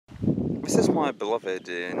This is my beloved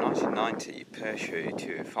 1990 Peugeot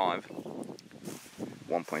 205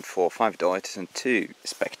 1.45 door. It isn't too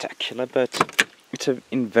spectacular, but it's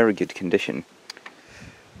in very good condition.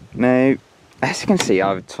 Now, as you can see,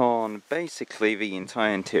 I've torn basically the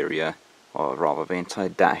entire interior, or rather the entire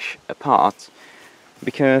dash, apart,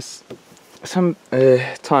 because some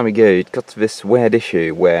time ago it got this weird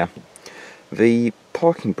issue where the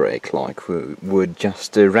parking brake light would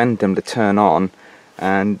just randomly turn on,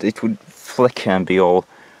 and it would flicker and be all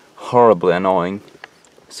horribly annoying.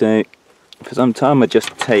 So for some time I just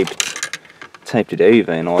taped it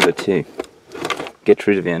over in order to get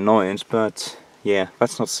rid of the annoyance, but yeah,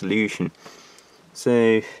 that's not a solution.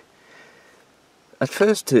 So at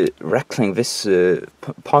first rattling this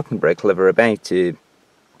parking brake lever about I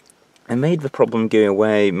made the problem go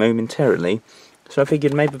away momentarily, so I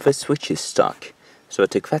figured maybe the switch is stuck. So I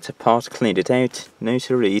took that apart, cleaned it out, no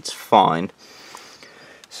siree, it's fine.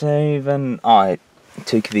 So then I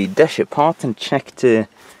took the dash apart and checked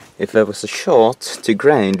if there was a short to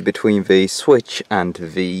ground between the switch and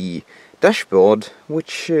the dashboard,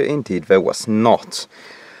 which indeed there was not.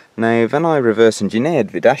 Now then I reverse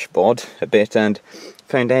engineered the dashboard a bit and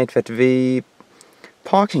found out that the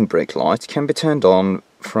parking brake light can be turned on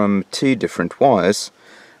from two different wires,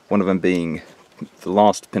 one of them being the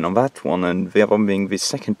last pin on that one and the other one being the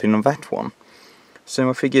second pin on that one. So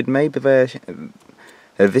I figured maybe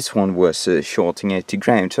this one was shorting out to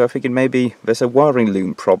ground, so I figured maybe there's a wiring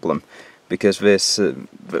loom problem, because there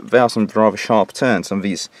are some rather sharp turns on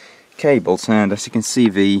these cables, and as you can see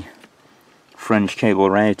the French cable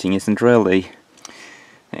routing isn't really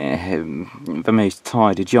the most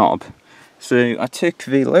tidy job. So I took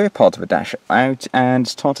the lower part of the dash out and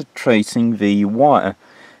started tracing the wire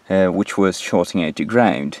which was shorting out to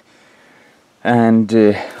ground, and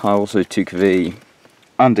I also took the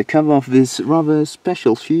undercover of this rather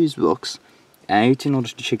special fuse box out in order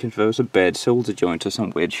to check if there was a bad solder joint or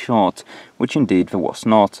some weird short, which indeed there was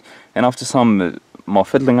not. And after some more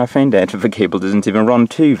fiddling I found out that the cable didn't even run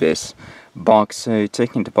to this box, so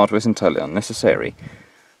taking it apart was entirely unnecessary.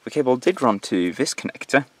 The cable did run to this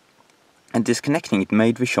connector, and disconnecting it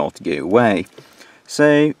made the short go away.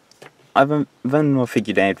 So I then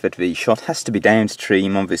figured out that the short has to be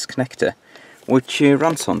downstream on this connector, which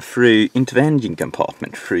runs on through into the engine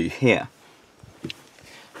compartment through here.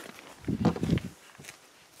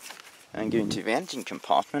 And going to the engine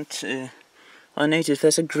compartment, I noticed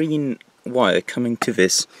there's a green wire coming to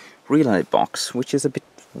this relay box, which is a bit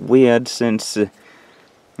weird since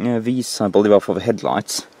these I believe are for the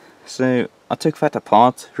headlights. So I took that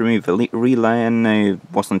apart, removed the relay, and there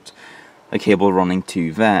wasn't a cable running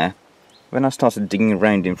to there. Then I started digging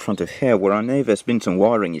around in front of here, where I know there's been some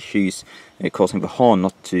wiring issues causing the horn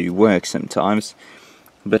not to work sometimes,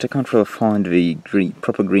 but I can't really find the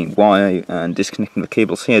proper green wire, and disconnecting the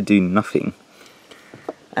cables here do nothing.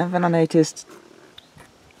 And then I noticed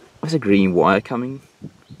there's a green wire coming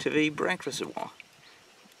to the brake reservoir.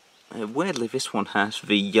 Weirdly, this one has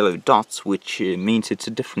the yellow dots, which means it's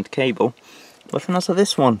a different cable, but then also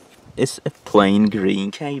this one is a plain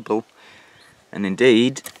green cable, and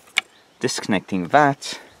indeed disconnecting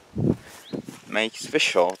that makes the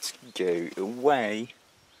short go away.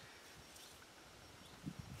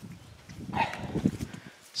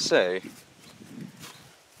 So,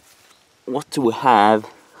 what do we have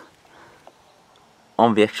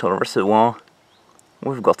on the actual reservoir?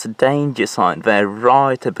 We've got a danger sign there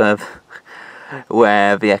right above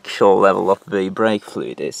where the actual level of the brake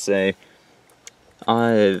fluid is. So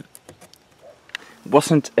I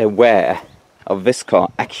wasn't aware of this car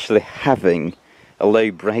actually having a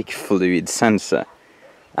low brake fluid sensor,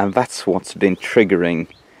 and that's what's been triggering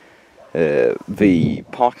the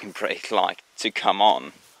parking brake light to come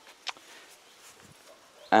on.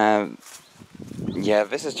 Yeah,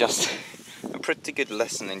 this is just a pretty good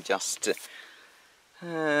lesson in just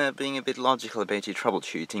being a bit logical about your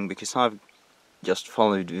troubleshooting, because I've just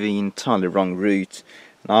followed the entirely wrong route.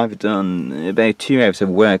 I've done about 2 hours of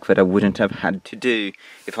work that I wouldn't have had to do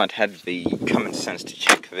if I'd had the common sense to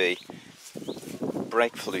check the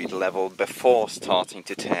brake fluid level before starting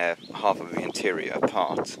to tear half of the interior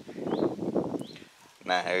apart.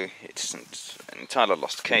 Now, it's an entirely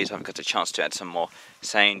lost case. I've got a chance to add some more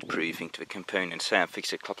soundproofing to the components here,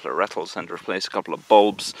 fix a couple of rattles and replace a couple of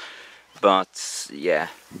bulbs, but yeah,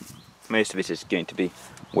 most of it is going to be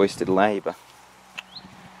wasted labour.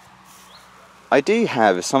 I do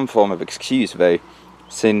have some form of excuse though,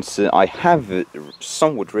 since I have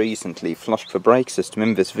somewhat recently flushed the brake system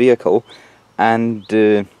in this vehicle, and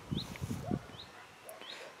the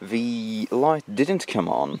light didn't come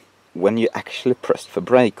on when you actually pressed for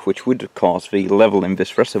brake, which would cause the level in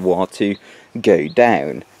this reservoir to go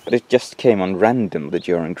down, but it just came on randomly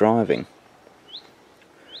during driving.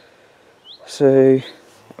 So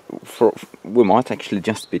we might actually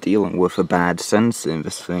just be dealing with a bad sensor in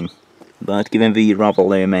this thing, but given the rather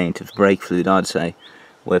low amount of brake fluid, I'd say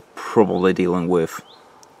we're probably dealing with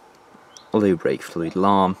a low brake fluid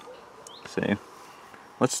alarm. So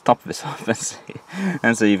let's stop this off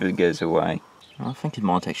and see if it goes away. I think it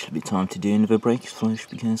might actually be time to do another brake flush,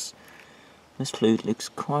 because this fluid looks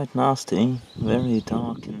quite nasty, very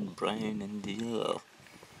dark and brown and ugh.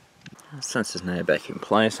 The sensor's now back in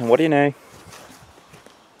place, and what do you know?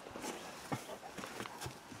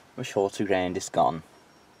 The shorter ground is gone.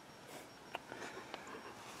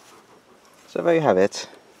 So there you have it.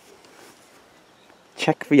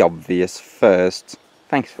 Check the obvious first.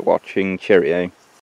 Thanks for watching, cheerio.